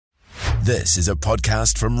This is a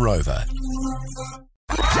podcast from Rover.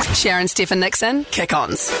 Sharon, Stephen Nixon,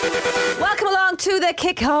 Kickons. Welcome along to the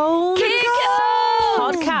Kickons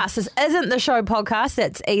podcast. This isn't the show podcast.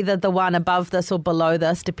 It's either the one above this or below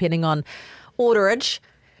this, depending on orderage.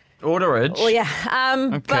 Orderage? Well, yeah.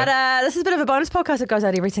 But this is a bit of a bonus podcast that goes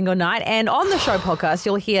out every single night. And on the show podcast,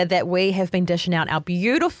 you'll hear that we have been dishing out our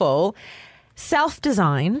beautiful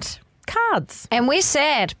self-designed cards. And we're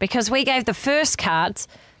sad because we gave the first cards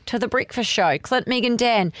to the breakfast show, Clint, Meg and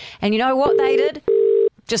Dan. And you know what they did?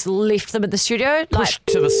 Just left them in the studio. Pushed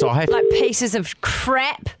to the side. Like pieces of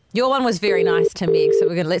crap. Your one was very nice to Meg, so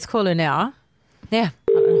let's call her now. Yeah.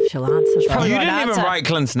 I don't know if she'll answer. Oh, you didn't even write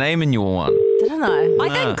Clint's name in your one. Didn't I? I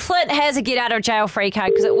think Clint has a get out of jail free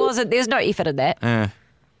card because there's no effort in that.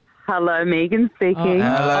 Hello, Megan speaking.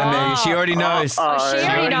 Hello, Meg. She already knows. She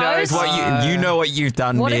already knows. What you know what you've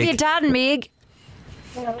done, What Meg. have you done, Meg?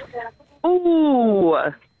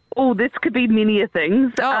 Oh, this could be many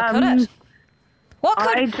things. Could it?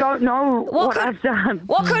 I don't know what I've done.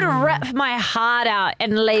 What could rip my heart out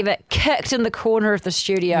and leave it kicked in the corner of the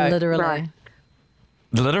studio? Literally. Right.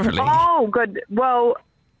 Literally. Oh, good. Well,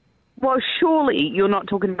 surely you're not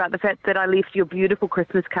talking about the fact that I left your beautiful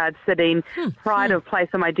Christmas card sitting pride of place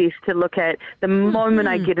on my desk to look at the moment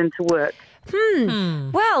I get into work.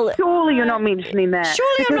 Well, Surely you're not mentioning that.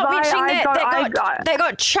 surely I'm not Because mentioning that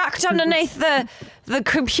got chucked underneath the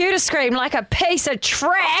computer screen like a piece of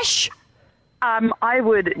trash. I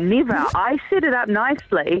would never. I set it up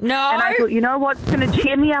nicely. No. And I thought, you know what's going to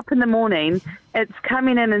cheer me up in the morning? It's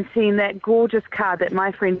coming in and seeing that gorgeous card that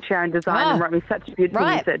my friend Sharon designed and wrote me such a beautiful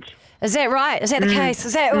message. Is that right? Is that the case?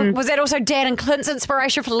 Was that also Dan and Clint's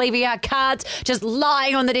inspiration for leaving our cards just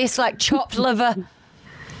lying on the desk like chopped liver?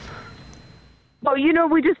 Well,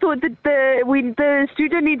 we just thought that the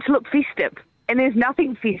studio needs to look festive. And there's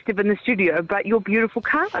nothing festive in the studio but your beautiful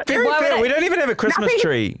card. Very fair. We don't even have a Christmas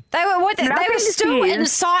tree. They were still says-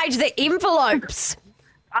 inside the envelopes.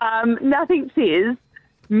 Nothing says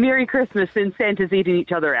Merry Christmas and Santa's eating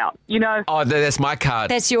each other out. Oh, that's my card.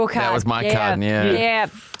 That's your card. That was my card, yeah.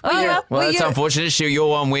 Yeah. Well, it's unfortunate. Your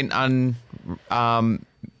one went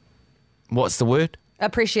what's the word?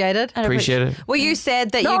 Appreciated. Appreciated. Well, you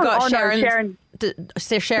said that you got Sharon's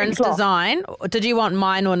Sharon's design. Did you want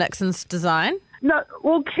mine or Nixon's design? No,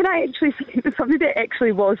 well, can I actually say something that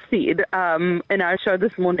actually was said in our show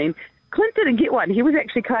this morning? Clint didn't get one. He was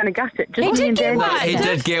actually kind of gutted. He did get one. He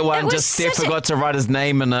did get one. Just Steph forgot to write his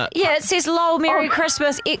name in it. Yeah, it says "Lol, Merry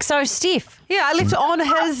Christmas, XO Steph." Yeah, I left it on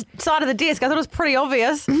his side of the desk. I thought it was pretty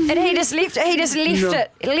obvious. And he just left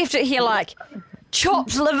it here like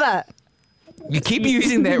chopped liver. You keep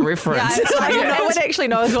using that reference. No one actually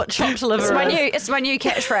knows what chopped liver is. It's my new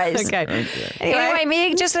catchpatchphrase. Okay. Anyway,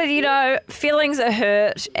 Meg, just so you know, feelings are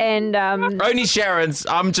hurt, and Only Sharon's.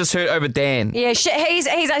 I'm just hurt over Dan. yeah, he's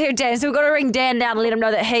out here with Dan, so we've got to ring Dan down and let him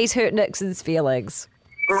know that he's hurt Nixon's feelings.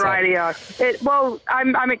 Rightio. Well,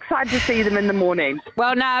 I'm excited to see them in the morning.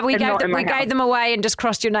 Well, no, we And not in my gave house. them away and just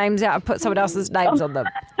crossed your names out and put someone else's names on them.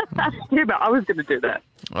 Yeah, but I was going to do that.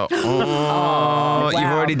 You've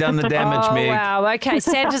already done the damage, Oh Meg. wow! Okay,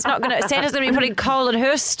 Santa's gonna be putting coal in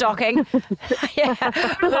her stocking. Yeah,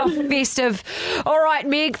 festive. All right,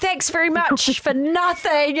 Meg. Thanks very much for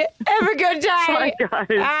nothing. Have a good day. Bye, guys.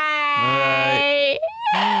 Bye.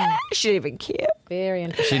 She didn't even care. Very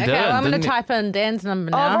interesting. She Okay, did, well, I'm going didn't to you? type in Dan's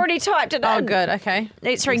number Oh, now. I've already typed it in. Oh, good. Okay.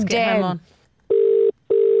 Let's ring Let's get him Dan. on.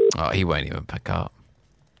 Oh, he won't even pick up.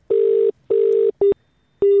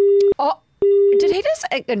 Oh, did he just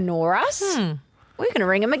ignore us? We're going to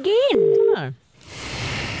ring him again. No.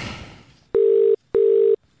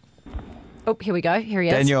 Oh, here we go. Here he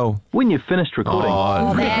is. Daniel. When you've finished recording,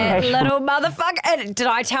 That little motherfucker. And did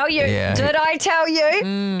I tell you? Yeah. Did I tell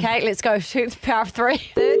you? Okay, let's go. To the power of three.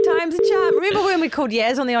 Third time's a charm. Remember when we called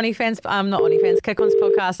Yaz on the OnlyFans, not OnlyFans, Kickons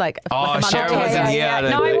podcast, like a month Sharon ago? wasn't here. I don't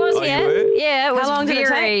No, I think. was Oh, you here. were? Yeah, it was How long did it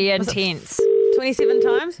very take? Was it intense. 27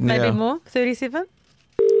 times? Maybe Yeah. more? 37?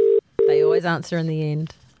 They always answer in the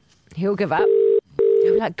end. He'll give up.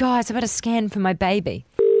 He'll be like, guys, I've had a scan for my baby.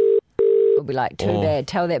 We'll be like, too bad.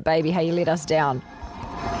 Tell that baby how you let us down.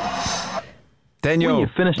 Daniel. when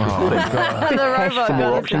you've finished recording, The robot for more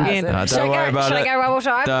got us options. again. No, Should I don't worry go- about should it. I go one more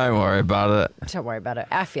time? Don't worry about it. Don't worry about it.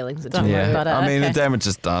 Our feelings are Don't too. worry Yeah, about it. I mean, Okay. the damage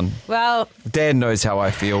is done. Well, Dad knows how I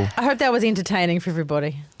feel. I hope that was entertaining for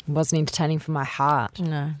everybody. It wasn't entertaining for my heart.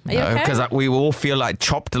 No. Are you No, okay? because we all feel like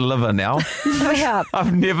chopped liver now. Yeah.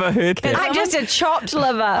 I've never heard that. I'm just a chopped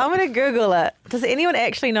liver. I'm going to Google it. Does anyone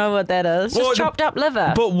actually know what that is? Well, Just chopped up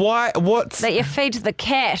liver But why? What's that you feed the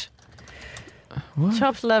cat.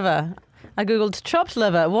 Chopped liver. I Googled chopped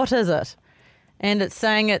liver. What is it? And it's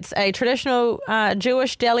saying it's a traditional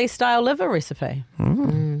Jewish deli-style liver recipe.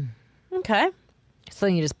 Okay.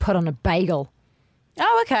 Something you just put on a bagel.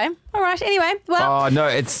 Oh, okay. All right. Anyway, well... Oh, no,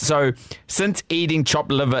 it's so since eating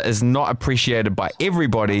chopped liver is not appreciated by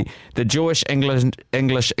everybody, the Jewish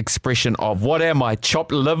English expression of "what am I,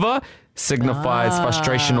 chopped liver?" signifies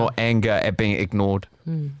frustration or anger at being ignored.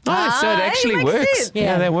 Oh, so it actually makes works. sense.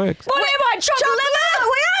 Yeah, that works. What am I, chopped liver?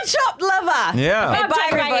 We are chopped liver. Yeah. I'm Bye,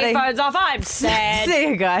 taking my everybody. headphones off. I'm sad. See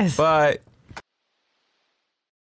you guys. Bye.